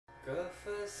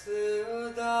कफस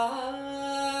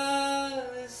उदास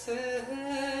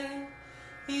है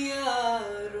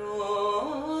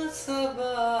यारों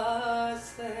सबा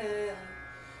से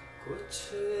कुछ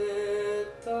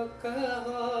तो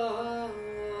कहो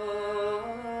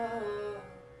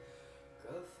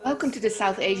Welcome कफस to the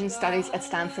South Asian Studies at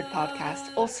Stanford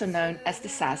podcast, also उदास known as the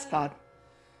SAS है Pod.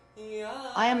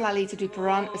 I am Lalita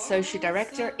Duparan, Associate यारों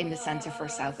Director in the Saba Centre for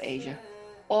South से Asia.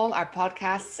 All our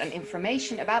podcasts and कुछ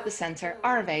information about the Centre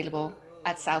are available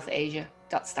at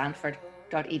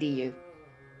southasia.stanford.edu.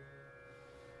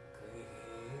 कहीं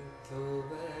तो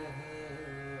बहर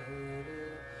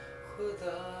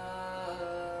खुदा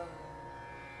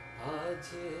आज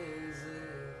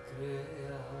जिक्र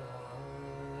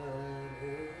यार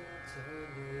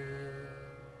चले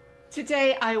Today,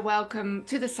 I welcome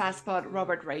to the SAS Pod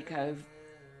Robert Rakove.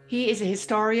 He is a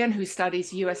historian who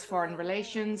studies US foreign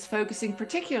relations, focusing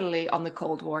particularly on the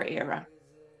Cold War era.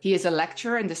 He is a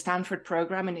lecturer in the Stanford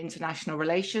Program in International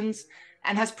Relations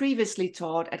and has previously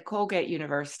taught at Colgate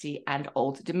University and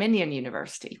Old Dominion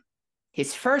University.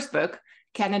 His first book,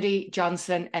 Kennedy,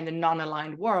 Johnson, and the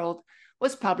Non-Aligned World,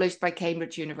 was published by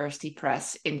Cambridge University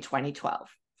Press in 2012.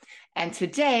 And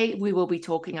today we will be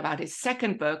talking about his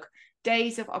second book,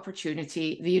 Days of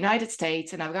Opportunity, the United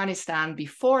States and Afghanistan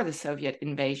Before the Soviet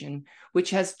Invasion, which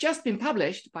has just been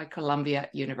published by Columbia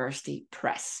University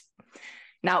Press.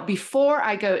 Now, before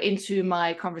I go into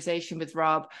my conversation with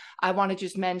Rob, I want to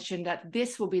just mention that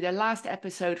this will be the last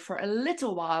episode for a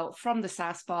little while from the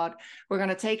SAS Pod. We're going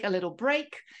to take a little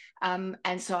break. And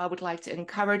so I would like to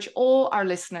encourage all our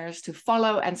listeners to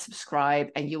follow and subscribe,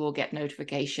 and you will get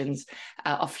notifications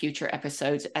of future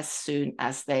episodes as soon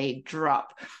as they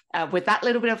drop. With that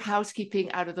little bit of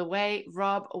housekeeping out of the way,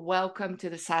 Rob, welcome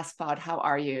to the SAS Pod. How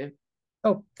are you?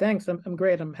 Oh, thanks. I'm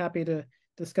great. I'm happy to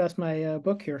discuss my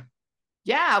book here.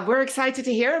 Yeah, we're excited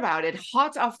to hear about it.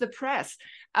 Hot off the press.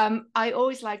 I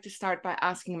always like to start by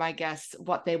asking my guests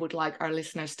what they would like our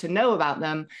listeners to know about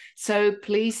them. So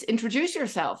please introduce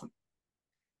yourself.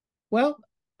 Well,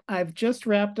 I've just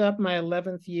wrapped up my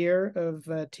 11th year of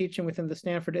teaching within the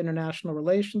Stanford International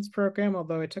Relations program,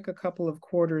 although I took a couple of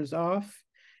quarters off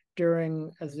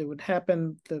during, as it would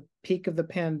happen, the peak of the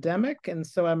pandemic. And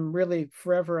so I'm really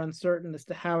forever uncertain as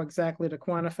to how exactly to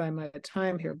quantify my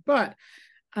time here. But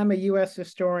I'm a US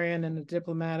historian and a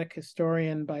diplomatic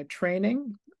historian by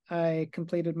training. I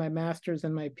completed my master's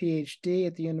and my PhD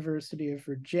at the University of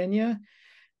Virginia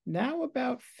now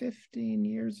about 15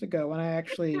 years ago. And I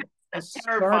actually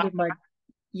Terrifying. started my,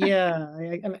 yeah,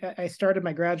 I started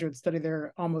my graduate study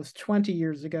there almost 20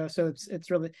 years ago. So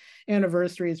it's really,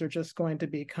 anniversaries are just going to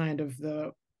be kind of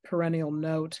the perennial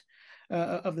note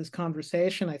of this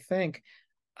conversation, I think.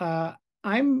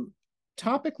 I'm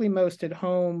topically most at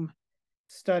home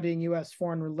studying US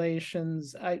foreign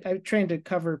relations. I trained to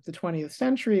cover the 20th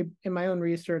century. In my own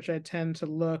research, I tend to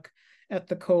look at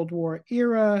the Cold War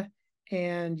era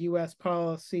and US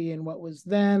policy in what was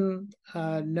then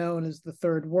known as the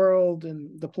Third World,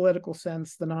 in the political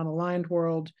sense, the non-aligned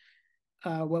world,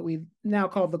 what we now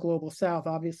call the Global South.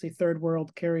 Obviously, Third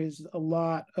World carries a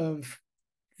lot of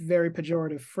very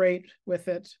pejorative freight with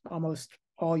it. Almost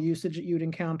all usage that you'd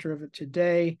encounter of it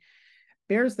today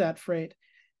bears that freight.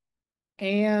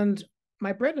 And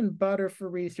my bread and butter for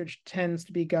research tends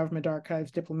to be government archives,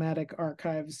 diplomatic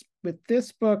archives. With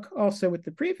this book, also with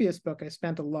the previous book, I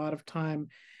spent a lot of time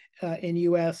in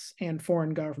US and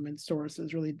foreign government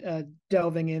sources, really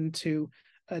delving into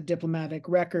diplomatic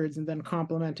records and then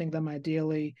complementing them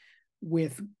ideally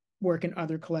with work in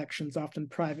other collections, often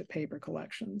private paper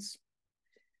collections.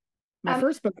 My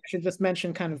first book, I should just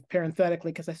mention kind of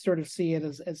parenthetically, because I sort of see it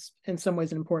as in some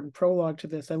ways an important prologue to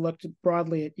this. I looked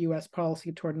broadly at US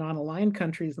policy toward non-aligned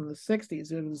countries in the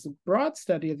 60s. It was a broad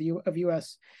study of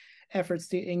US efforts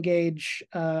to engage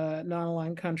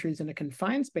non-aligned countries in a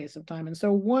confined space of time. And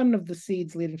so one of the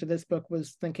seeds leading to this book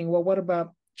was thinking, well, what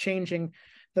about changing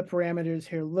the parameters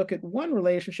here? Look at one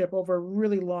relationship over a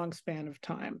really long span of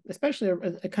time, especially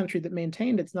a country that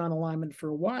maintained its non-alignment for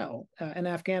a while. And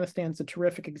Afghanistan is a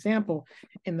terrific example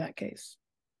in that case.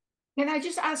 Can I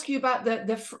just ask you about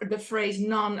the phrase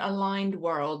non-aligned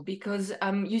world? Because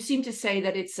you seem to say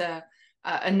that it's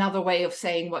another way of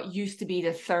saying what used to be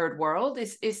the third world.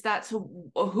 Is that so?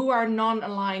 Who are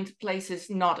non-aligned places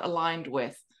not aligned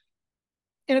with?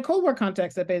 In a Cold War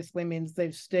context, that basically means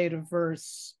they've stayed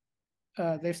averse.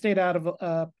 They've stayed out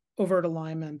of overt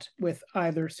alignment with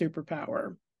either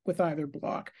superpower, with either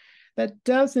bloc. That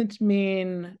doesn't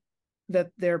mean that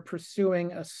they're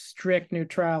pursuing a strict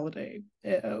neutrality.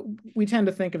 We tend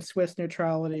to think of Swiss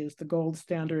neutrality as the gold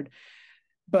standard,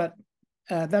 but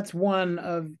that's one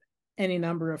of any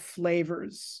number of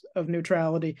flavors of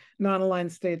neutrality.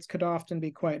 Non-aligned states could often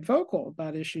be quite vocal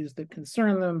about issues that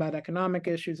concern them, about economic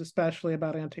issues, especially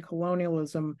about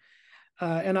anti-colonialism.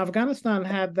 And Afghanistan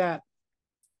had that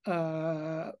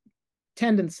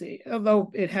tendency,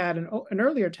 although it had an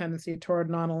earlier tendency toward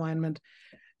non-alignment.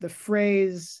 The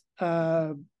phrase,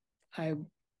 I'm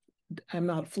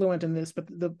not fluent in this, but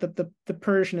the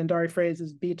Persian and Dari phrase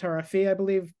is bi tarafi, I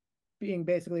believe, being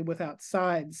basically without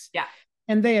sides. Yeah.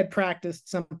 And they had practiced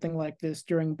something like this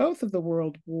during both of the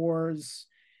world wars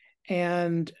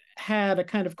and had a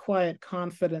kind of quiet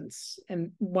confidence.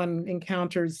 And one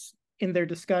encounters in their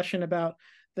discussion about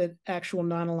the actual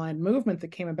non-aligned movement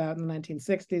that came about in the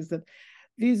 1960s that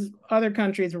these other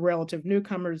countries were relative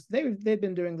newcomers. They'd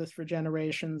been doing this for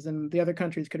generations, and the other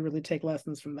countries could really take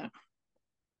lessons from them.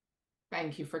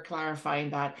 Thank you for clarifying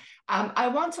that. I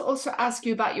want to also ask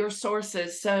you about your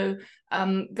sources. So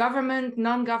government,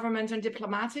 non-government, and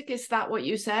diplomatic, is that what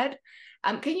you said?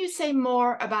 Can you say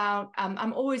more about,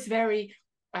 I'm always very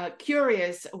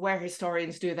curious where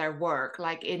historians do their work.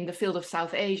 Like in the field of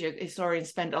South Asia, historians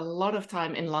spend a lot of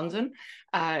time in London,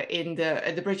 in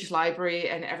the British Library,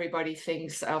 and everybody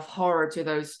thinks of horror to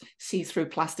those see-through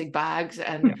plastic bags,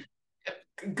 and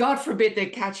God forbid they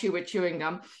catch you with chewing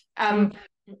gum.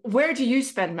 Where do you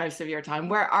spend most of your time?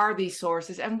 Where are these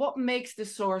sources, and what makes the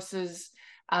sources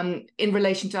in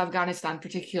relation to Afghanistan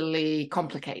particularly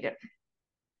complicated?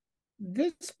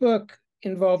 This book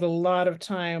involved a lot of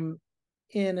time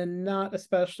in a not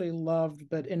especially loved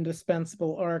but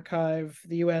indispensable archive,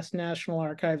 the U.S. National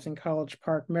Archives in College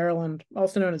Park, Maryland,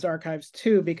 also known as Archives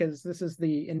 2, because this is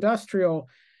the industrial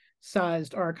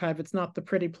sized archive. It's not the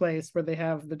pretty place where they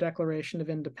have the Declaration of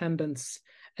Independence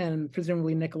and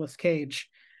presumably Nicolas Cage.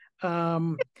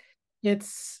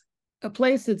 It's a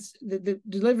place that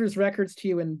delivers records to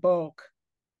you in bulk,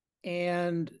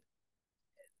 and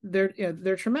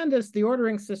they're tremendous. The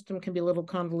ordering system can be a little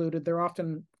convoluted. They're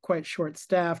often quite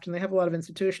short-staffed, and they have a lot of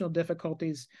institutional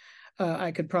difficulties.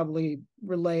 I could probably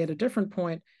relay at a different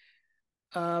point,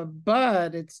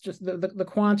 but it's just the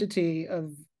quantity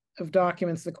of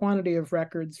documents, the quantity of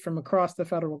records from across the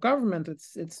federal government.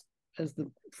 It's as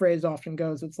the phrase often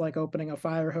goes, it's like opening a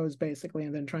fire hose basically,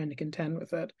 and then trying to contend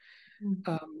with it.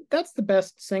 That's the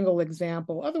best single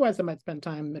example. Otherwise, I might spend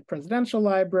time at presidential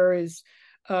libraries.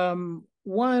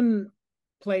 One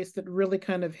place that really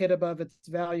kind of hit above its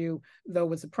value, though,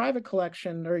 was a private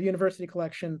collection or a university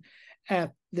collection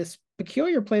at this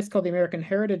peculiar place called the American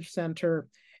Heritage Center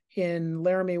in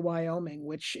Laramie, Wyoming,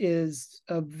 which is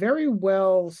a very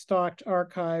well-stocked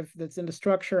archive that's in a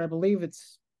structure. I believe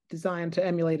it's designed to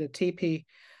emulate a teepee.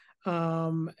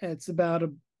 It's about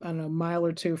a mile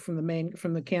or two from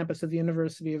the campus of the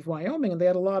University of Wyoming, and they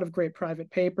had a lot of great private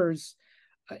papers,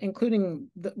 including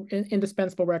the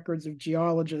indispensable records of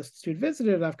geologists who'd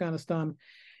visited Afghanistan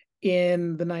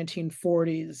in the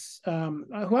 1940s,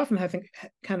 who often, I think,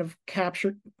 kind of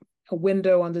captured a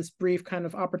window on this brief kind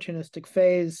of opportunistic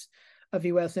phase of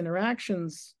U.S.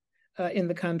 interactions in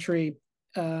the country.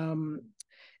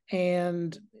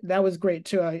 And that was great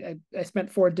too. I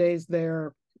spent 4 days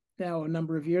there now a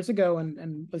number of years ago,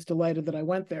 and was delighted that I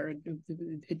went there.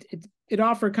 It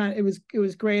offered it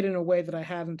was great in a way that I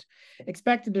hadn't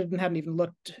expected it and hadn't even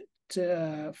looked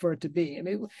for it to be. I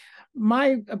mean,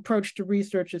 my approach to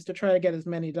research is to try to get as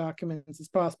many documents as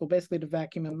possible, basically to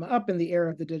vacuum them up in the era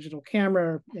of the digital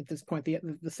camera, at this point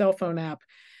the cell phone app,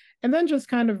 and then just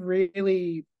kind of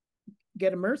really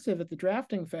get immersive at the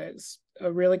drafting phase.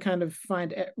 Really kind of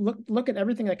look at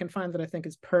everything I can find that I think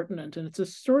is pertinent, and it's a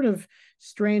sort of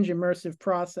strange immersive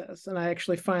process. And I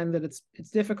actually find that it's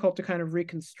difficult to kind of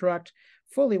reconstruct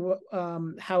fully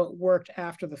how it worked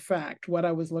after the fact, what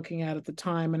I was looking at the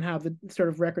time, and how the sort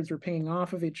of records were pinging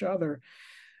off of each other.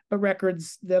 But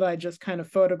records that I just kind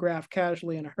of photographed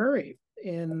casually in a hurry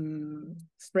in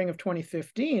spring of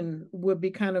 2015 would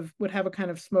have a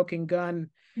kind of smoking gun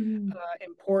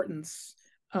importance.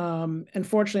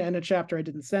 Unfortunately, in a chapter I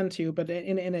didn't send to you, but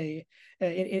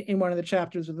in one of the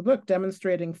chapters of the book,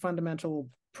 demonstrating fundamental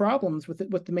problems with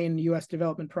the main U.S.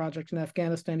 development project in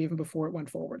Afghanistan even before it went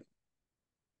forward.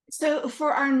 So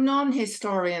for our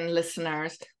non-historian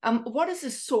listeners, what does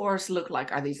a source look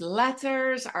like? Are these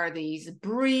letters? Are these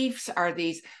briefs?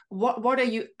 What are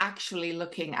you actually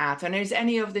looking at? And is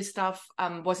any of this stuff,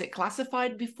 was it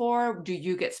classified before? Do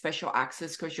you get special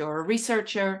access because you're a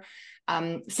researcher?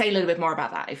 Say a little bit more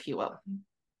about that, if you will.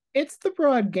 It's the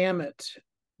broad gamut.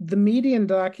 The median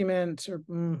document, or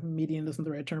median isn't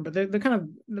the right term, but the kind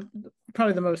of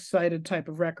probably the most cited type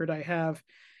of record I have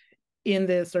in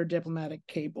this are diplomatic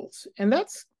cables. And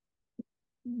that's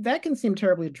that can seem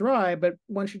terribly dry, but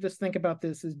one should just think about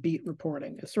this as beat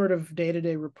reporting, a sort of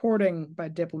day-to-day reporting by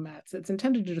diplomats. It's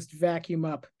intended to just vacuum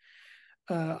up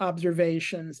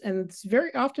observations, and it's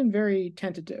very often very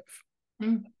tentative.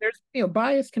 There's,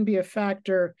 bias can be a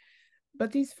factor,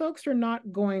 but these folks are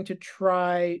not going to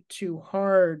try too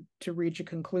hard to reach a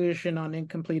conclusion on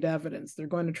incomplete evidence. They're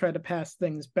going to try to pass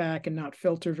things back and not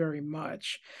filter very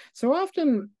much. So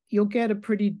often you'll get a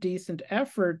pretty decent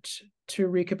effort to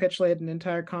recapitulate an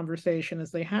entire conversation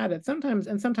as they had it.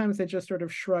 Sometimes they just sort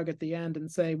of shrug at the end and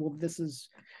say, well, this is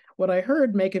what I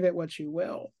heard, make of it what you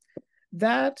will.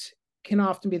 That can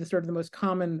often be the sort of the most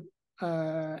common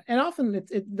and often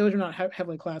those are not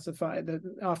heavily classified.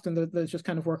 Often those just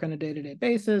kind of work on a day-to-day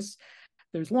basis.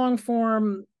 There's long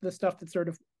form, the stuff that sort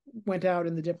of went out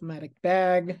in the diplomatic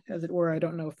bag, as it were. I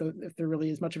don't know if there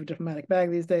really is much of a diplomatic bag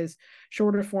these days.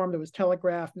 Shorter form, there was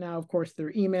telegraphed. Now, of course,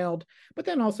 they're emailed, but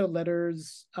then also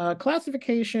letters.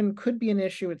 Classification could be an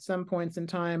issue at some points in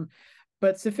time,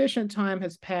 but sufficient time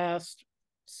has passed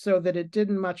so that it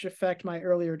didn't much affect my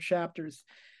earlier chapters.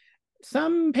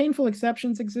 Some painful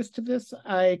exceptions exist to this.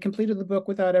 I completed the book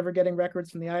without ever getting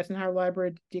records from the Eisenhower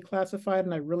Library declassified,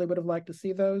 and I really would have liked to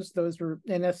see those. Those were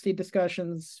NSC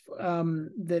discussions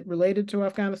that related to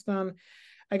Afghanistan.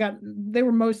 They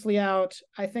were mostly out.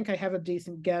 I think I have a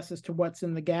decent guess as to what's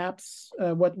in the gaps,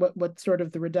 what sort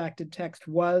of the redacted text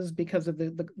was because of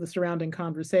the surrounding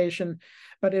conversation,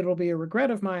 but it'll be a regret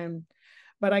of mine.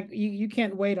 But you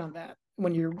can't wait on that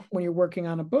when you're working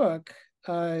on a book.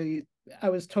 I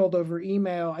was told over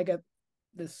email, I got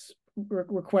this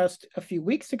request a few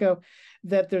weeks ago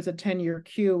that there's a 10-year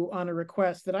queue on a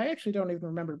request that I actually don't even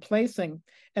remember placing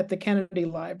at the Kennedy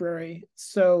Library.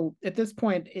 So at this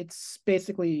point, it's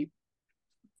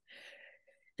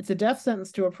a death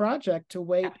sentence to a project to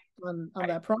wait on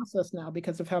that process now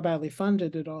because of how badly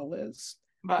funded it all is.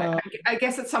 But I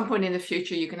guess at some point in the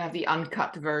future, you can have the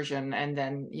uncut version and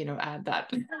then, add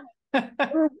that.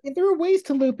 There are ways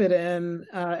to loop it in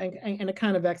a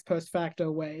kind of ex post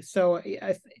facto way. So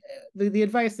the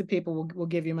advice that people will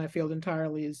give you in my field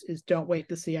entirely is don't wait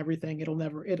to see everything.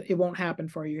 It won't happen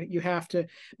for you. You have to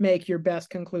make your best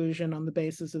conclusion on the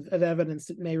basis of evidence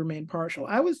that may remain partial.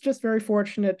 I was just very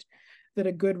fortunate that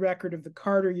a good record of the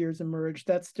Carter years emerged.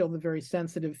 That's still the very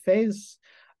sensitive phase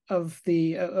of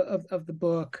the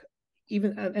book.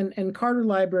 And Carter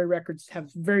Library records have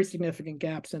very significant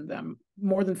gaps in them.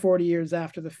 More than 40 years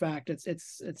after the fact,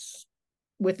 it's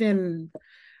within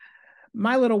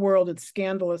my little world. It's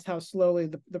scandalous how slowly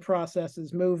the process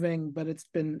is moving, but it's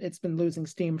been losing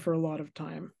steam for a lot of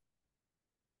time.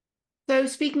 So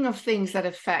speaking of things that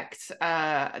affect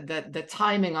the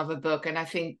timing of a book, and I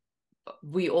think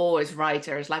we all as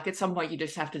writers, like at some point you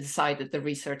just have to decide that the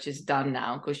research is done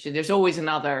now because there's always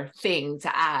another thing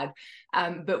to add.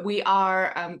 But we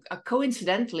are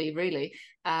coincidentally really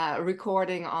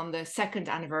recording on the second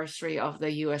anniversary of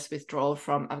the US withdrawal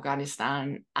from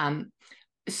Afghanistan.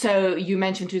 So you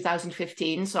mentioned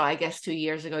 2015, so I guess 2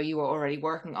 years ago you were already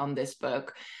working on this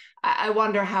book. I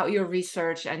wonder how your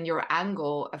research and your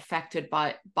angle affected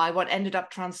by what ended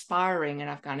up transpiring in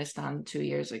Afghanistan 2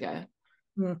 years ago.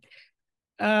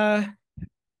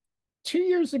 2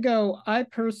 years ago, I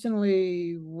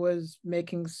personally was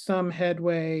making some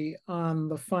headway on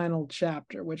the final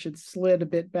chapter, which had slid a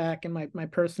bit back in my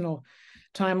personal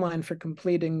timeline for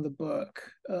completing the book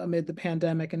amid the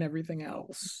pandemic and everything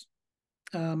else.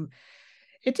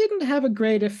 It didn't have a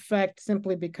great effect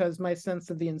simply because my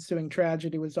sense of the ensuing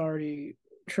tragedy was already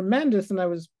tremendous, and I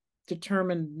was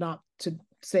determined not to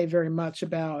say very much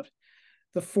about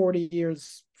the 40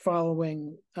 years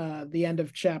following the end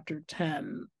of chapter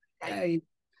 10. I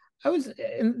was,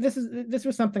 and this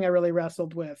was something I really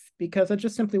wrestled with because I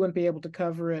just simply wouldn't be able to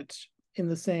cover it in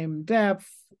the same depth.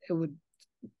 It would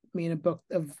mean a book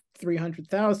of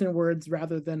 300,000 words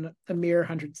rather than a mere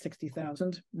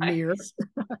 160,000 mere.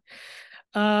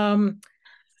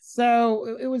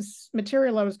 So it was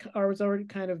material I was already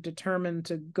kind of determined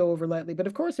to go over lightly, but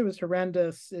of course it was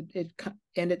horrendous.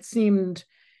 It seemed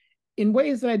in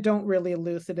ways that I don't really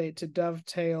elucidate to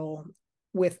dovetail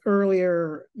with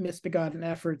earlier misbegotten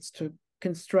efforts to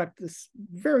construct this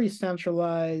very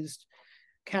centralized,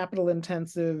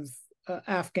 capital-intensive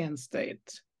Afghan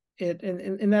state.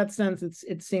 In that sense,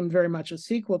 it seemed very much a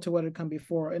sequel to what had come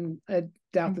before, and I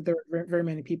doubt that there were very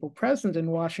many people present in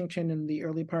Washington in the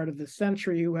early part of this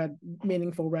century who had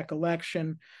meaningful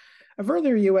recollection of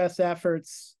earlier U.S.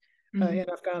 efforts in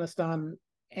Afghanistan.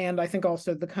 And I think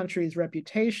also the country's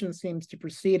reputation seems to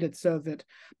precede it, so that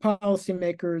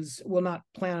policymakers will not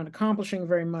plan on accomplishing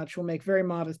very much, will make very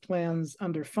modest plans,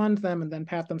 underfund them, and then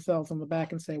pat themselves on the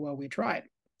back and say, well, we tried.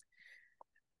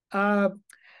 Uh,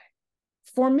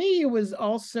 for me, it was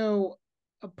also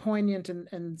a poignant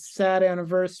and sad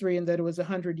anniversary in that it was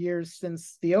 100 years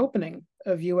since the opening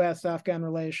of U.S.-Afghan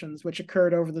relations, which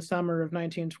occurred over the summer of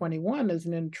 1921 as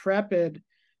an intrepid,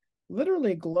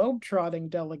 literally globe-trotting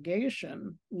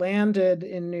delegation landed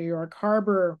in New York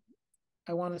Harbor,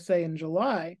 I want to say in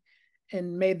July,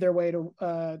 and made their way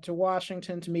to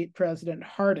Washington to meet President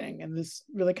Harding. And this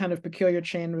really kind of peculiar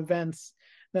chain of events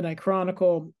that I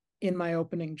chronicle in my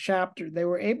opening chapter. They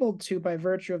were able to, by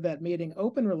virtue of that meeting,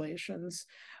 open relations,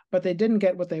 but they didn't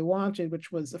get what they wanted,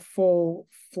 which was a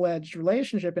full-fledged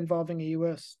relationship involving a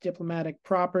U.S. diplomatic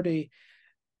property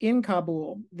in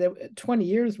Kabul. 20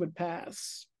 years would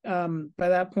pass. By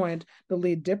that point, the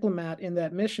lead diplomat in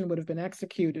that mission would have been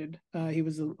executed. He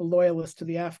was a loyalist to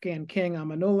the Afghan king,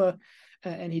 Amanullah,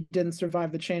 and he didn't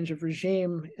survive the change of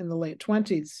regime in the late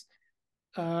 20s.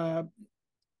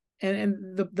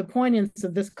 And the poignance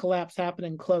of this collapse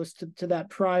happening close to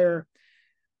that prior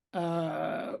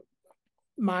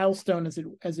milestone,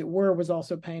 as it were, was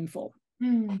also painful.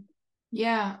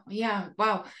 Yeah.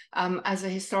 Wow. As a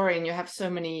historian, you have so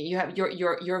many. You have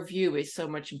your view is so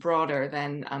much broader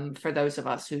than for those of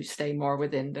us who stay more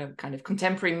within the kind of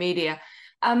contemporary media.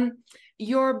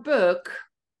 Your book,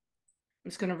 I'm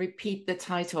just going to repeat the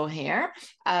title here.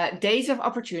 Days of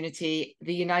Opportunity,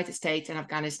 the United States and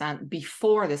Afghanistan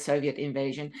before the Soviet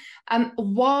invasion.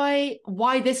 Why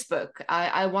this book?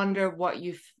 I wonder what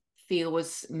you feel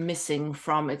was missing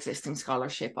from existing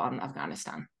scholarship on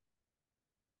Afghanistan.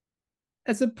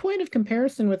 As a point of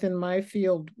comparison within my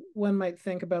field, one might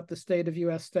think about the state of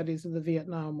U.S. studies of the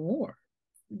Vietnam War.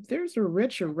 There's a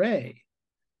rich array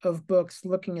of books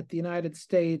looking at the United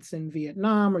States in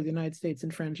Vietnam or the United States in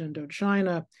French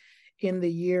Indochina in the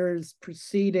years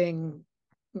preceding,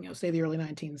 say the early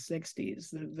 1960s.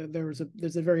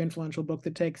 There's a very influential book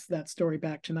that takes that story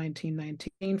back to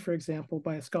 1919, for example,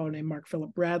 by a scholar named Mark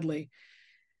Philip Bradley.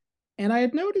 And I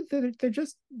had noted that there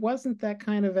just wasn't that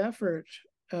kind of effort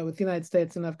with the United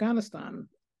States and Afghanistan.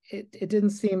 It didn't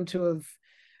seem to have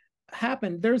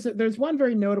happened. There's one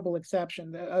very notable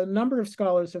exception. A number of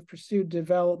scholars have pursued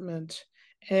development,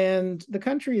 and the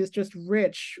country is just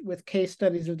rich with case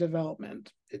studies of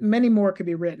development. Many more could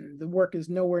be written. The work is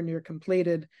nowhere near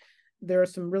completed. There are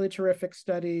some really terrific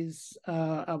studies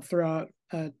throughout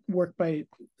work by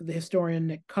the historian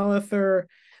Nick Collether,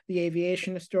 the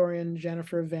aviation historian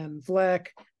Jennifer Van Vleck.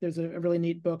 There's a really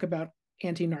neat book about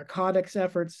anti-narcotics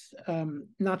efforts,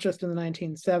 not just in the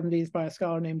 1970s, by a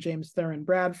scholar named James Theron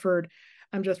Bradford.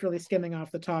 I'm just really skimming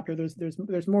off the top here.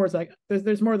 There's more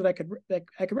that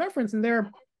I could reference, and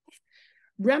they're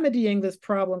remedying this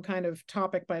problem kind of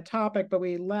topic by topic, but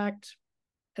we lacked,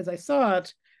 as I saw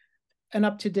it, an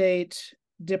up-to-date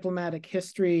diplomatic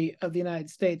history of the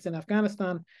United States and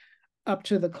Afghanistan up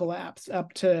to the collapse,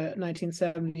 up to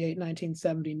 1978,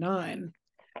 1979.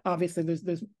 Obviously,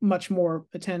 there's much more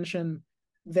attention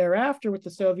thereafter with the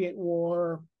Soviet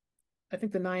war. I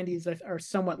think the 90s are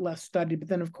somewhat less studied, but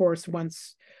then, of course,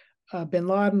 once bin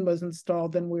Laden was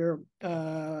installed, then we're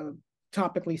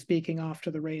topically speaking off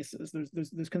to the races.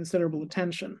 There's considerable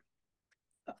attention.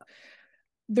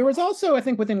 There was also, I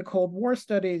think, within Cold War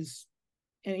studies,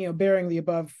 and bearing the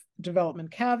above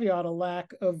development caveat, a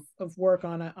lack of work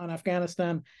on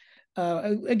Afghanistan.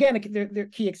 Again, there are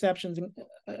key exceptions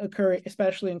occur,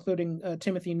 especially including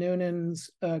Timothy Noonan's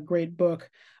great book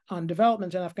on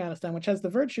development in Afghanistan, which has the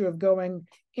virtue of going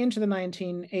into the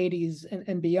 1980s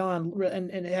and beyond,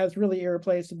 and it has really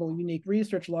irreplaceable, unique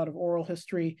research, a lot of oral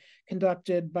history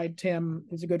conducted by Tim,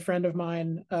 who's a good friend of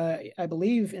mine, I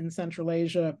believe in Central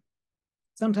Asia,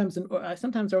 sometimes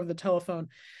over the telephone,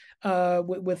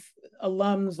 with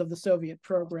alums of the Soviet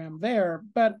program there.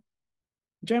 But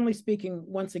generally speaking,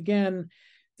 once again,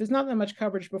 there's not that much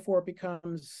coverage before it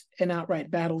becomes an outright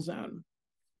battle zone.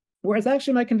 Whereas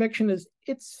actually my conviction is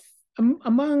it's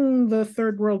among the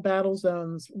third world battle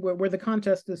zones where the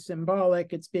contest is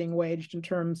symbolic, it's being waged in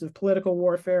terms of political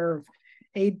warfare, of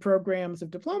aid programs, of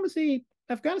diplomacy.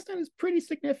 Afghanistan is pretty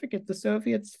significant. The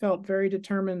Soviets felt very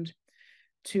determined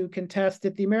to contest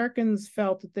it. The Americans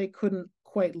felt that they couldn't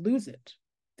quite lose it.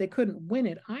 They couldn't win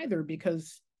it either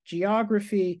because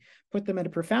geography put them at a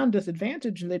profound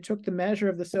disadvantage, and they took the measure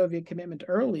of the Soviet commitment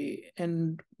early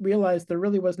and realized there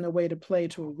really was no way to play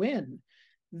to a win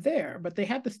there. But they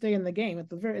had to stay in the game. At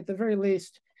the very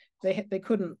least, they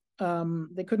could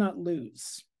not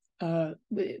lose,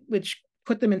 which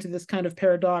put them into this kind of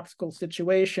paradoxical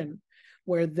situation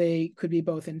where they could be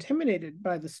both intimidated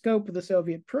by the scope of the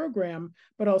Soviet program,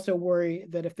 but also worry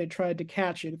that if they tried to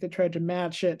catch it, if they tried to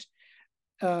match it,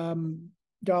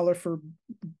 dollar for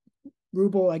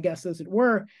ruble, I guess, as it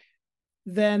were,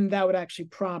 then that would actually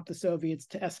prompt the Soviets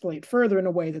to escalate further in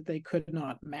a way that they could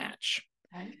not match.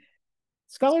 Right.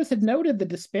 Scholars had noted the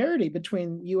disparity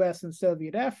between US and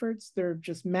Soviet efforts. There are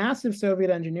just massive Soviet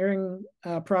engineering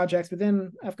projects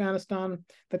within Afghanistan,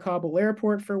 the Kabul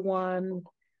airport, for one,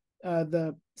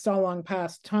 the Salong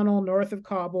Pass tunnel north of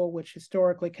Kabul, which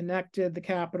historically connected the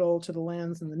capital to the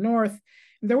lands in the north.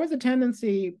 There was a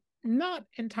tendency, not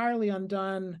entirely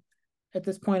undone at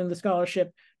this point in the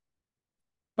scholarship,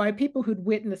 by people who'd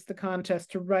witnessed the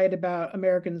contest to write about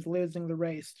Americans losing the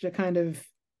race, to kind of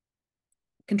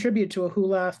contribute to a who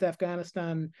lost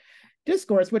Afghanistan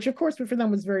discourse, which of course for them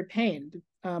was very pained.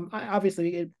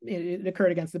 Obviously, it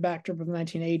occurred against the backdrop of the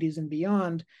 1980s and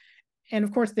beyond. And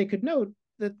of course, they could note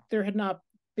that there had not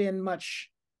been much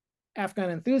Afghan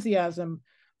enthusiasm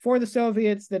for the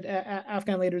Soviets, that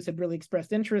Afghan leaders had really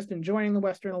expressed interest in joining the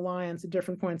Western alliance at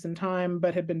different points in time,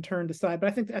 but had been turned aside. But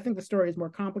I think the story is more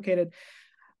complicated.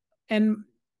 And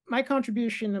my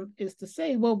contribution is to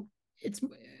say, well,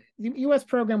 the US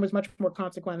program was much more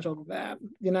consequential than that.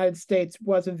 The United States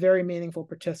was a very meaningful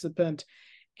participant.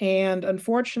 And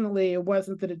unfortunately, it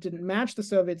wasn't that it didn't match the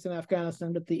Soviets in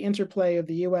Afghanistan, but the interplay of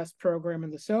the US program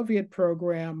and the Soviet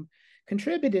program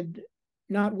contributed,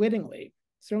 not wittingly,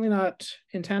 certainly not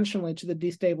intentionally, to the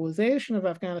destabilization of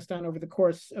Afghanistan over the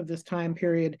course of this time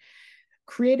period,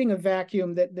 creating a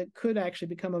vacuum that could actually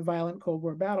become a violent Cold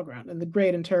War battleground. And the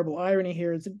great and terrible irony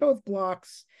here is that both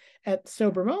blocs, at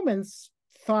sober moments,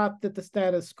 thought that the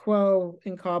status quo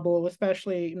in Kabul,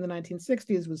 especially in the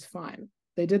 1960s, was fine.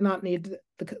 They did not need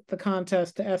the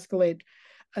contest to escalate.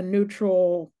 A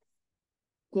neutral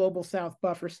global South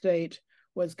buffer state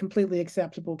was completely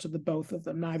acceptable to the both of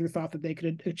them. Neither thought that they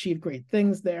could achieve great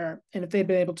things there. And if they'd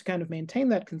been able to kind of maintain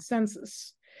that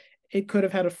consensus, it could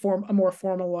have had a more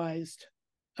formalized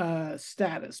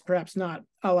status, perhaps not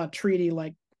a la treaty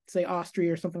like, say,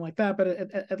 Austria or something like that, but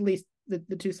at least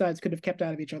the two sides could have kept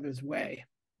out of each other's way.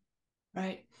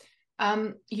 Right.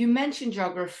 You mentioned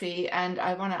geography, and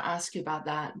I want to ask you about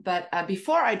that. But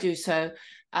before I do so,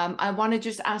 I want to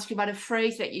just ask you about a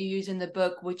phrase that you use in the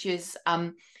book, which is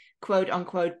quote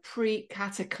unquote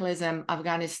pre-cataclysm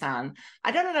Afghanistan.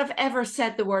 I don't know if I've ever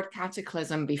said the word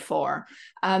cataclysm before.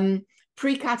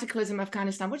 Pre-cataclysm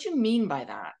Afghanistan. What do you mean by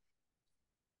that?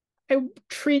 I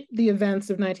treat the events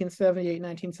of 1978,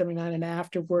 1979, and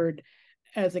afterward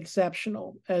as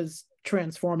exceptional, as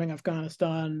transforming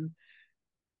Afghanistan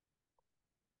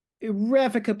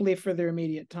irrevocably for their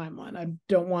immediate timeline. I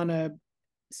don't want to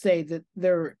say that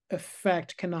their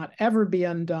effect cannot ever be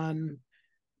undone,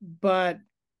 but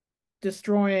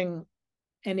destroying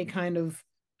any kind of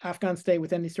Afghan state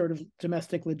with any sort of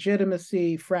domestic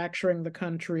legitimacy, fracturing the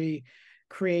country,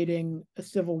 creating a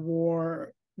civil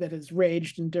war that has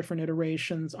raged in different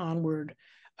iterations onward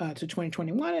to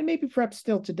 2021, and maybe perhaps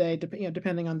still today,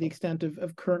 depending on the extent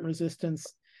of current resistance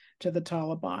to the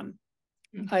Taliban.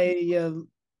 Mm-hmm. I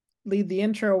lead the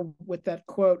intro with that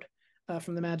quote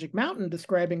from the Magic Mountain,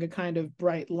 describing a kind of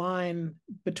bright line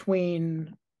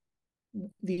between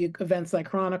the events I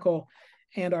chronicle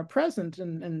and our present,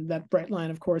 and that bright line,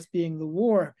 of course, being the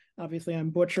war. Obviously, I'm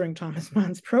butchering Thomas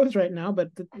Mann's prose right now, but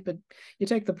you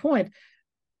take the point.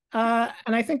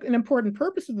 And I think an important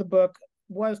purpose of the book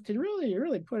was to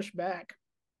really push back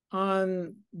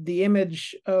on the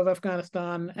image of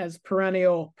Afghanistan as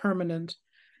perennial, permanent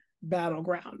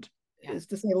battleground. Yeah. Is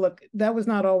to say, look, that was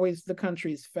not always the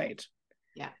country's fate.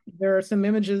 Yeah, there are some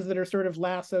images that are sort of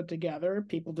lassoed together.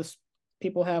 People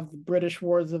have the British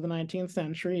wars of the 19th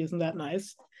century, isn't that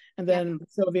nice? And then the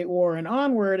Soviet war and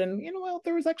onward, and well,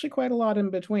 there was actually quite a lot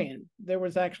in between. There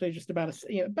was actually just about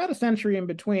a century in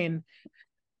between.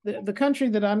 The country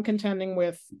that I'm contending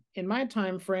with in my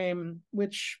time frame,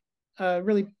 which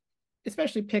really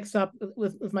especially picks up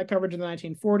with my coverage in the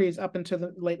 1940s up into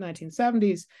the late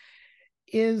 1970s,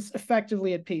 is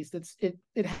effectively at peace.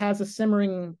 It has a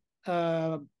simmering,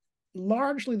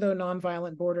 largely though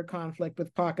nonviolent border conflict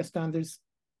with Pakistan. There's,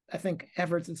 I think,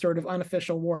 efforts at sort of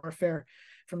unofficial warfare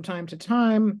from time to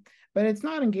time, but it's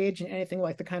not engaged in anything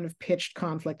like the kind of pitched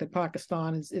conflict that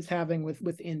Pakistan is having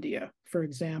with India, for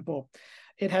example.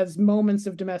 It has moments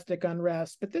of domestic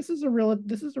unrest, but this is a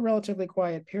relatively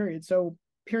quiet period. So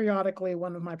periodically,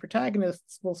 one of my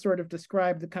protagonists will sort of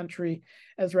describe the country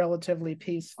as relatively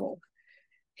peaceful.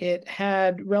 It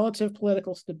had relative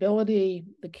political stability.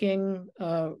 The king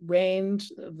reigned.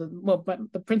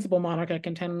 The principal monarch I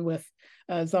contend with,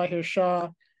 Zahir Shah,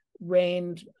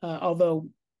 reigned, although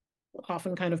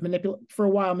often kind of for a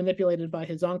while manipulated by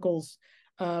his uncles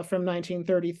from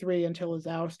 1933 until his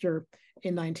ouster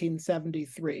in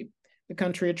 1973. The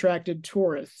country attracted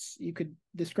tourists. You could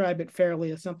describe it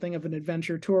fairly as something of an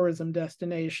adventure tourism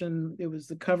destination. It was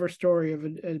the cover story of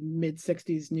a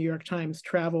mid-60s New York Times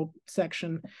travel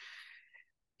section.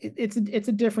 It's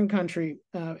a different country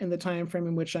in the time frame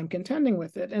in which I'm contending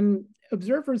with it. And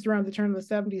observers around the turn of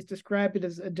the 70s described it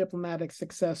as a diplomatic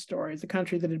success story. It's a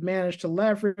country that had managed to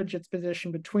leverage its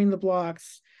position between the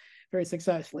blocs very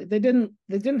successfully. They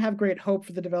didn't have great hope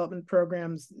for the development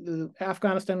programs.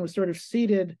 Afghanistan was sort of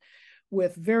seeded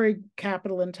with very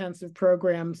capital intensive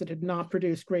programs that had not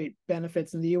produced great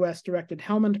benefits. And the US directed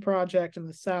Helmand Project in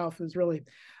the South was really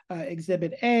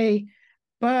Exhibit A.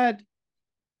 But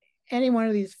any one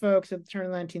of these folks at the turn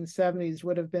of the 1970s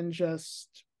would have been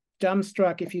just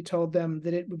dumbstruck if you told them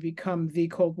that it would become the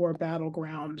Cold War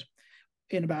battleground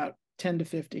in about 10 to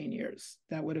 15 years.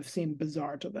 That would have seemed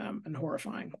bizarre to them and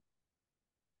horrifying.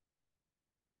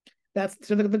 That's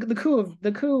so the coup of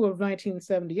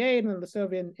 1978 and then the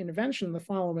Soviet intervention the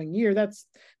following year.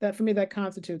 That for me, that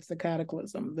constitutes the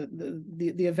cataclysm,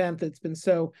 the event that's been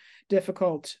so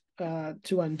difficult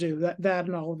to undo. That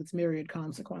and all of its myriad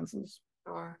consequences.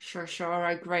 Sure. All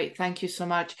right, great. Thank you so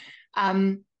much.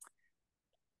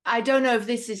 I don't know if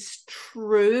this is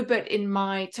true, but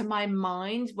to my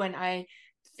mind, when I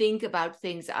think about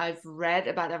things I've read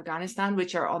about Afghanistan,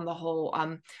 which are on the whole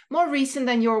more recent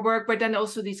than your work, but then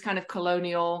also these kind of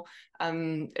colonial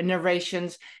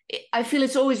narrations, I feel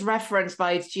it's always referenced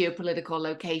by its geopolitical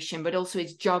location, but also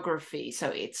its geography. So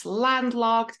it's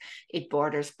landlocked, it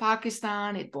borders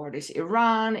Pakistan, it borders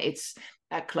Iran, it's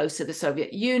close to the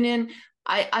Soviet Union.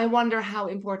 I wonder how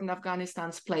important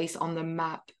Afghanistan's place on the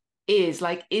map is.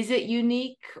 Like, is it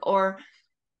unique, or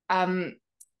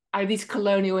are these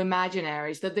colonial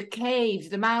imaginaries, that the caves,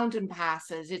 the mountain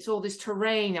passes, it's all this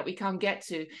terrain that we can't get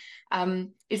to?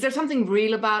 Is there something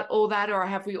real about all that, or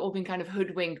have we all been kind of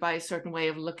hoodwinked by a certain way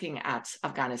of looking at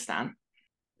Afghanistan?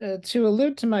 To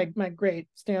allude to my great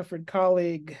Stanford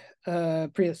colleague,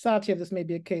 Priya Satya, this may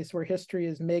be a case where history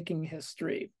is making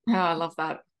history. Oh, I love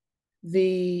that.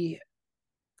 The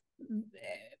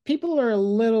people are a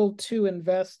little too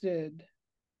invested,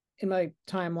 in my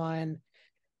timeline,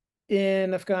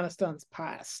 in Afghanistan's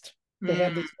past. They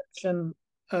had this notion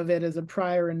of it as a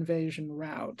prior invasion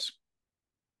route.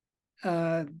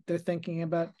 They're thinking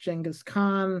about Genghis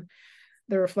Khan.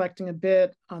 They're reflecting a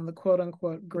bit on the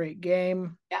quote-unquote great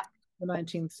game, the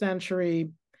 19th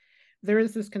century. There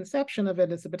is this conception of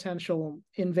it as a potential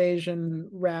invasion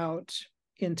route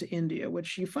into India,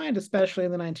 which you find especially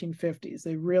in the 1950s.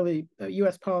 They really,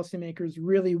 US policymakers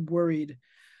really worried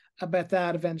about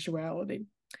that eventuality.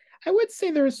 I would say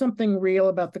there is something real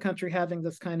about the country having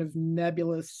this kind of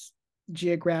nebulous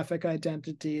geographic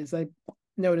identity. As I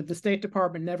noted, the State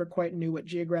Department never quite knew what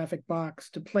geographic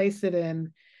box to place it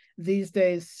in. These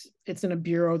days, it's in a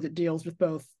bureau that deals with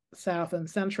both South and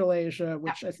Central Asia,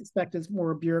 which I suspect is more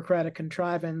a bureaucratic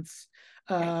contrivance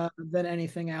than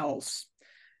anything else.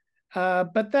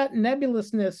 But that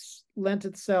nebulousness lent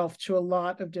itself to a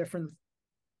lot of different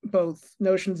both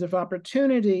notions of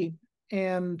opportunity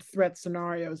and threat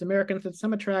scenarios. Americans had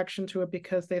some attraction to it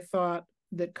because they thought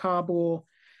that Kabul,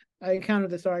 I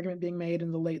encountered this argument being made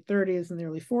in the late 30s and the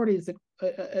early 40s, that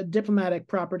a diplomatic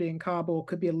property in Kabul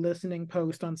could be a listening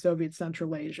post on Soviet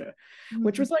Central Asia,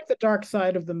 which was like the dark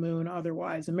side of the moon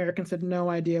otherwise. Americans had no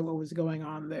idea what was going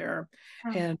on there.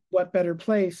 And what better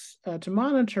place to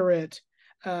monitor it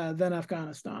than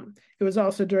Afghanistan. It was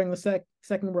also during the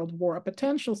Second World War, a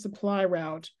potential supply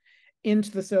route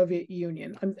into the Soviet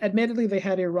Union. Admittedly, they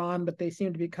had Iran, but they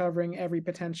seemed to be covering every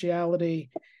potentiality.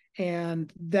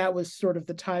 And that was sort of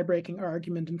the tie-breaking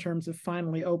argument in terms of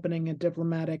finally opening a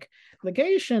diplomatic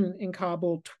legation in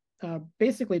Kabul,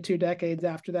 basically 2 decades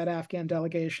after that Afghan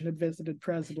delegation had visited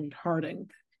President Harding.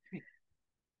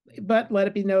 But let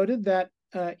it be noted that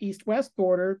east-west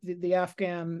border, the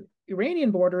Afghan-Iranian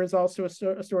border, is also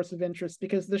a source of interest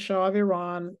because the Shah of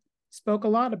Iran spoke a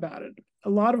lot about it.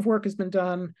 A lot of work has been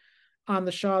done on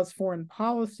the Shah's foreign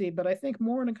policy, but I think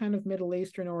more in a kind of Middle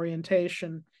Eastern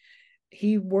orientation.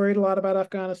 He worried a lot about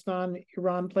Afghanistan.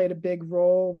 Iran played a big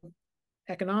role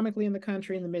economically in the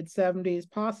country in the mid-70s,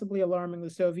 possibly alarming the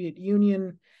Soviet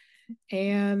Union.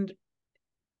 And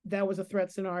that was a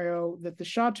threat scenario that the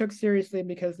Shah took seriously.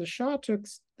 Because the Shah took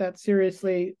that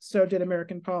seriously, so did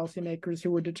American policymakers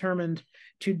who were determined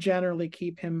to generally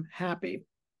keep him happy.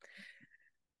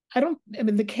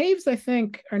 The caves, I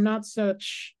think, are not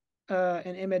such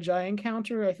an image I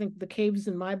encounter. I think the caves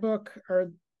in my book are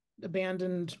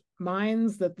abandoned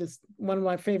mines that this one of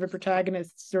my favorite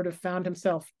protagonists sort of found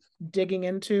himself digging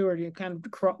into, or kind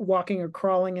of walking or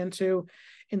crawling into,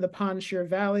 in the Panjshir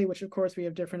Valley, which of course we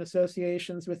have different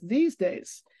associations with these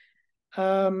days.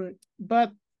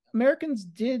 But Americans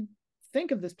did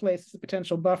think of this place as a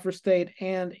potential buffer state,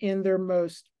 and in their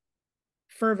most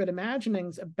fervid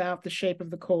imaginings about the shape of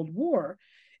the Cold War,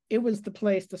 it was the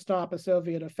place to stop a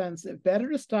Soviet offensive. Better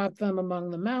to stop them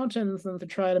among the mountains than to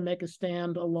try to make a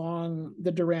stand along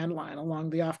the Durand Line, along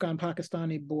the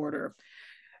Afghan-Pakistani border.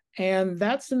 And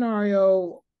that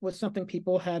scenario was something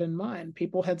people had in mind.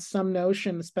 People had some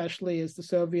notion, especially as the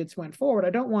Soviets went forward.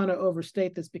 I don't want to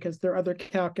overstate this because there are other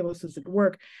calculuses at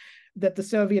work, that the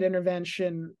Soviet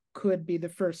intervention could be the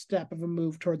first step of a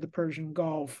move toward the Persian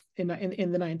Gulf in the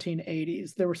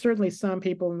 1980s. There were certainly some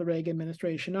people in the Reagan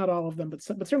administration, not all of them, but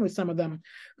certainly some of them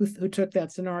who took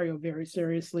that scenario very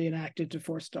seriously and acted to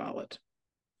forestall it.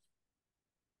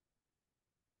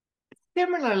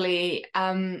 Similarly,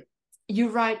 you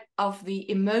write of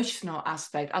the emotional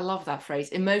aspect. I love that phrase,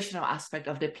 emotional aspect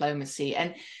of diplomacy.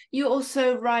 And you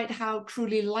also write how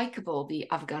truly likable the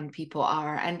Afghan people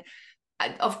are. And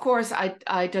of course,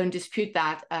 I don't dispute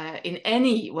that in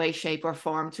any way, shape, or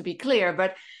form, to be clear,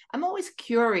 but I'm always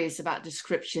curious about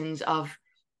descriptions of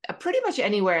pretty much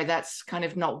anywhere that's kind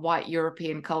of not white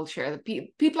European culture.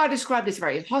 People are described as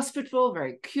very hospitable,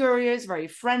 very curious, very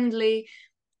friendly.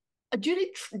 Do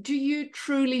you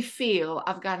truly feel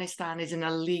Afghanistan is in a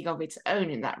league of its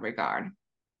own in that regard?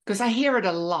 Because I hear it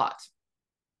a lot.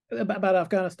 About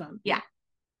Afghanistan? Yeah.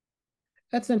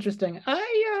 That's interesting.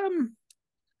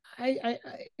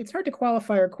 It's hard to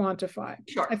qualify or quantify.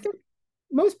 Sure. I think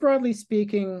most broadly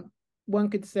speaking, one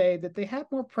could say that they have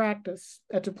more practice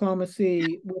at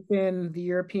diplomacy within the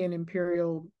European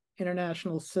imperial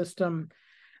international system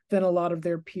than a lot of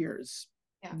their peers.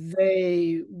 Yeah.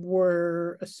 They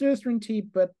were a suzerainty,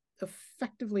 but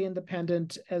effectively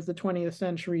independent as the 20th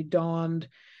century dawned.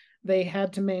 They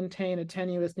had to maintain a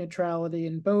tenuous neutrality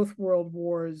in both world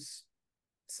wars.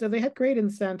 So they had great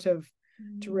incentive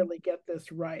to really get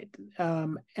this right.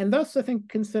 And thus, I think,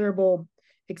 considerable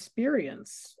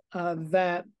experience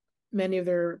that many of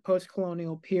their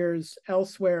post-colonial peers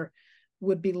elsewhere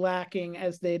would be lacking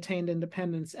as they attained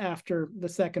independence after the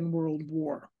Second World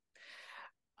War.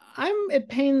 I'm at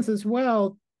pains as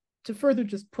well to further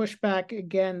just push back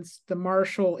against the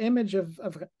martial image of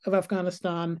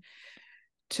Afghanistan,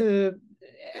 to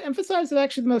emphasize that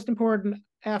actually the most important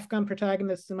Afghan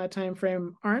protagonists in my time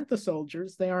frame aren't the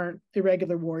soldiers. They aren't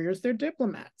irregular warriors. They're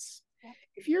diplomats. Yeah.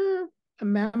 If you're a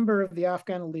member of the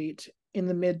Afghan elite in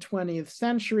the mid-20th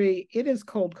century, it is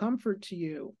cold comfort to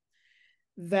you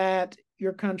that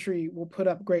your country will put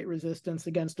up great resistance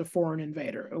against a foreign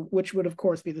invader, which would, of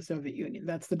course, be the Soviet Union.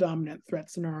 That's the dominant threat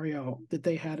scenario that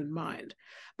they had in mind.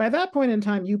 By that point in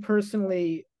time, you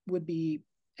personally would be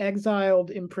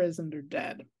exiled, imprisoned, or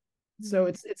dead. Mm-hmm. So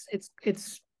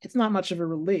it's not much of a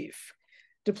relief.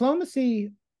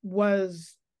 Diplomacy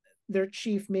was their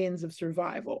chief means of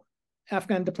survival.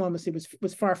 Afghan diplomacy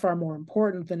was far, far more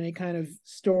important than any kind of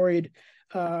storied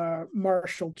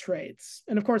martial traits.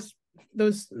 And of course,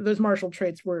 those martial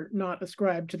traits were not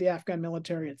ascribed to the Afghan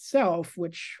military itself,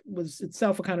 which was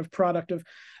itself a kind of product of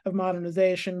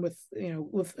modernization with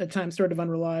at times sort of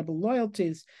unreliable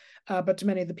loyalties, but to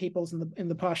many of the peoples in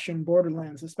the Pashtun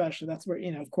borderlands, especially. That's where,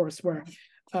 of course, where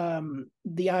the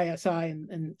ISI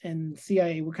and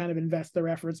CIA would kind of invest their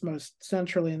efforts most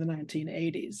centrally in the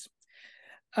 1980s.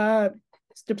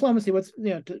 Diplomacy was,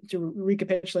 to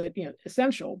recapitulate,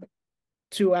 essential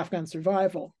to Afghan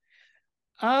survival.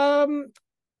 Afghan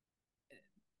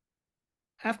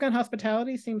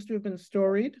hospitality seems to have been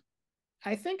storied.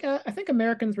 I think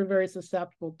Americans were very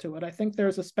susceptible to it. I think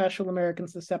there's a special American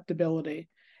susceptibility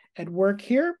at work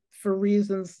here for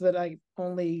reasons that I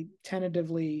only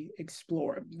tentatively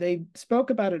explore. They spoke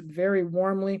about it very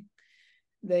warmly.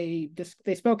 They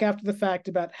spoke after the fact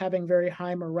about having very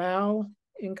high morale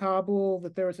in Kabul,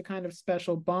 that there was a kind of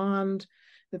special bond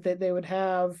that they would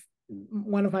have.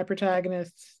 One of my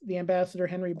protagonists, the ambassador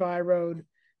Henry Byrode,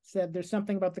 said there's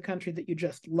something about the country that you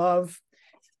just love.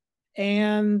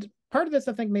 And part of this,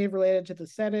 I think, may have related to the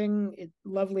setting,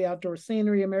 lovely outdoor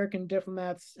scenery. American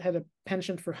diplomats had a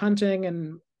penchant for hunting,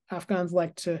 and Afghans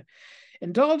like to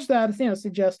indulge that,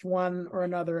 suggest one or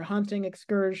another hunting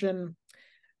excursion.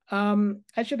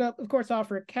 I should, of course,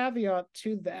 offer a caveat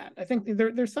to that. I think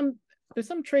there's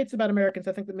some traits about Americans,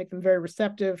 I think, that make them very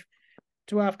receptive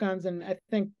to Afghans, and I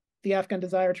think the Afghan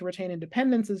desire to retain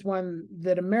independence is one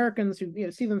that Americans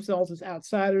who see themselves as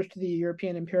outsiders to the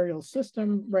European imperial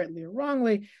system, rightly or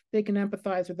wrongly, they can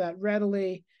empathize with that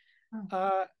readily.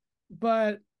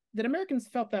 But that Americans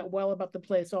felt that well about the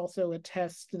place also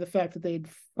attests to the fact that they'd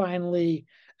finally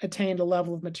attained a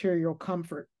level of material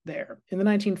comfort there. In the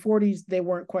 1940s, they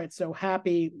weren't quite so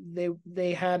happy.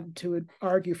 They had to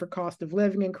argue for cost of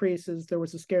living increases. There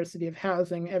was a scarcity of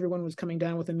housing. Everyone was coming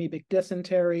down with amoebic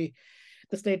dysentery.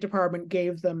 The State Department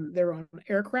gave them their own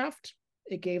aircraft.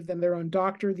 It gave them their own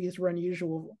doctor. These were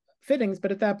unusual fittings,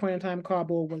 but at that point in time,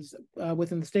 Kabul was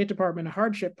within the State Department a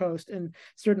hardship post, and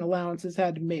certain allowances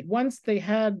had to be made. Once they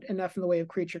had enough in the way of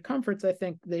creature comforts, I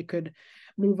think they could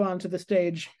move on to the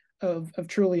stage of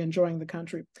truly enjoying the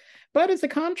country. But as a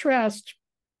contrast,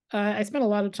 I spent a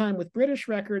lot of time with British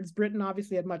records. Britain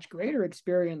obviously had much greater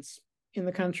experience in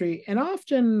the country and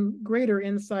often greater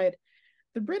insight.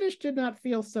 The British did not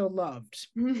feel so loved.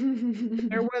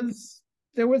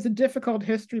 there was a difficult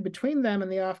history between them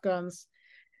and the Afghans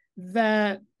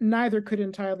that neither could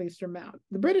entirely surmount.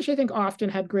 The British, I think, often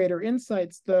had greater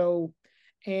insights, though,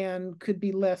 and could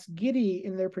be less giddy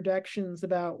in their predictions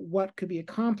about what could be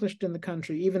accomplished in the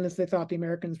country, even as they thought the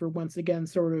Americans were once again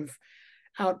sort of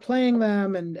outplaying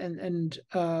them and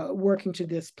working to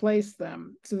displace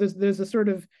them. So there's a sort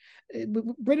of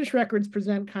British records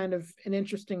present kind of an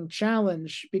interesting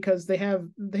challenge because they have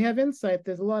insight.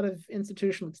 There's a lot of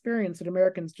institutional experience that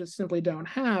Americans just simply don't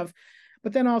have,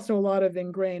 but then also a lot of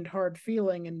ingrained hard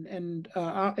feeling and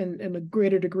a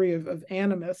greater degree of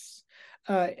animus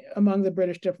among the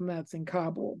British diplomats in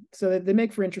Kabul. So they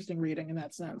make for interesting reading in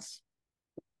that sense.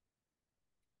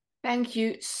 Thank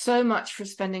you so much for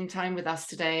spending time with us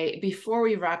today. Before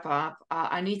we wrap up,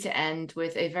 I need to end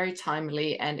with a very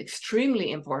timely and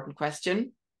extremely important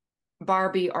question.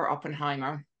 Barbie or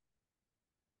Oppenheimer?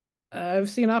 I've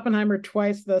seen Oppenheimer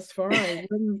twice thus far. I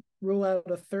wouldn't rule out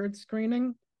a third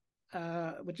screening,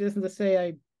 which isn't to say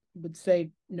I would say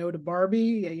no to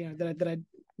Barbie, that I'd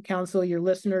counsel your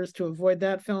listeners to avoid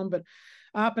that film, but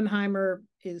Oppenheimer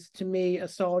is, to me, a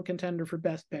solid contender for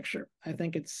Best Picture. I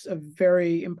think it's a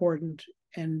very important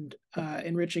and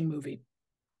enriching movie.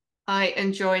 I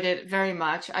enjoyed it very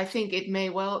much. I think it may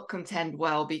well contend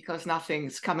well because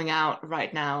nothing's coming out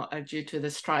right now due to the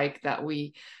strike that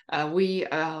we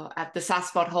at the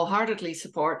SASPOT wholeheartedly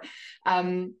support.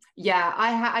 I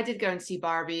did go and see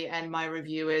Barbie, and my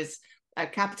review is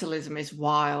capitalism is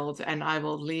wild, and I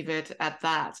will leave it at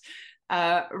that.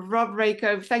 Rob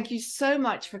Rakove, thank you so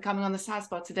much for coming on the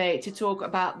SASPOT today to talk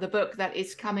about the book that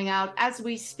is coming out as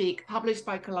we speak, published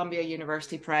by Columbia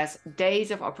University Press,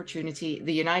 Days of Opportunity,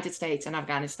 the United States and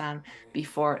Afghanistan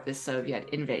Before the Soviet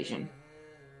Invasion.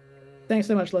 Thanks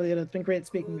so much, Liliana. It's been great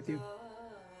speaking with you.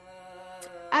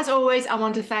 As always, I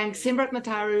want to thank Simrat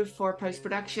Mataru for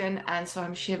post-production and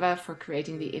Soham Shiva for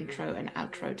creating the intro and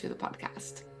outro to the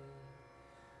podcast.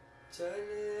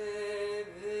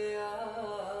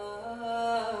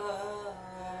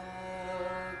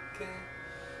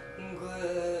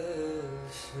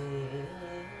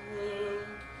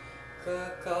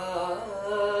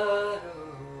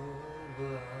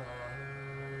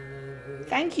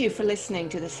 Thank you for listening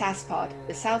to the SASPOD,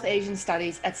 the South Asian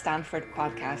Studies at Stanford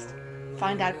podcast.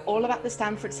 Find out all about the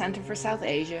Stanford Center for South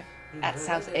Asia at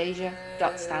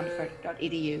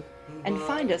southasia.stanford.edu and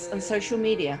find us on social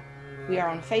media. We are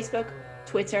on Facebook,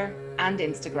 Twitter, and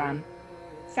Instagram.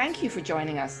 Thank you for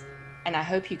joining us, and I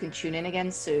hope you can tune in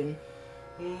again soon.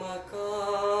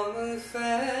 मकाम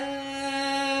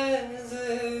फैज़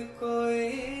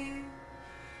कोई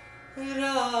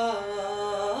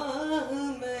राह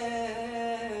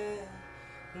में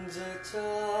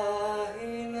जचा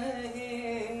ही नहीं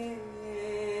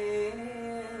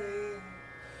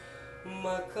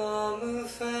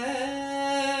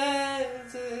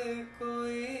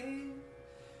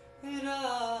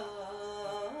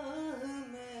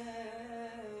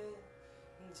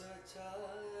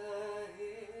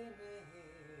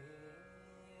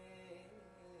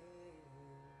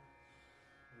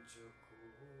जो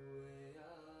कुएं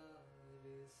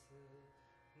यार से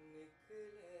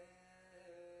निकले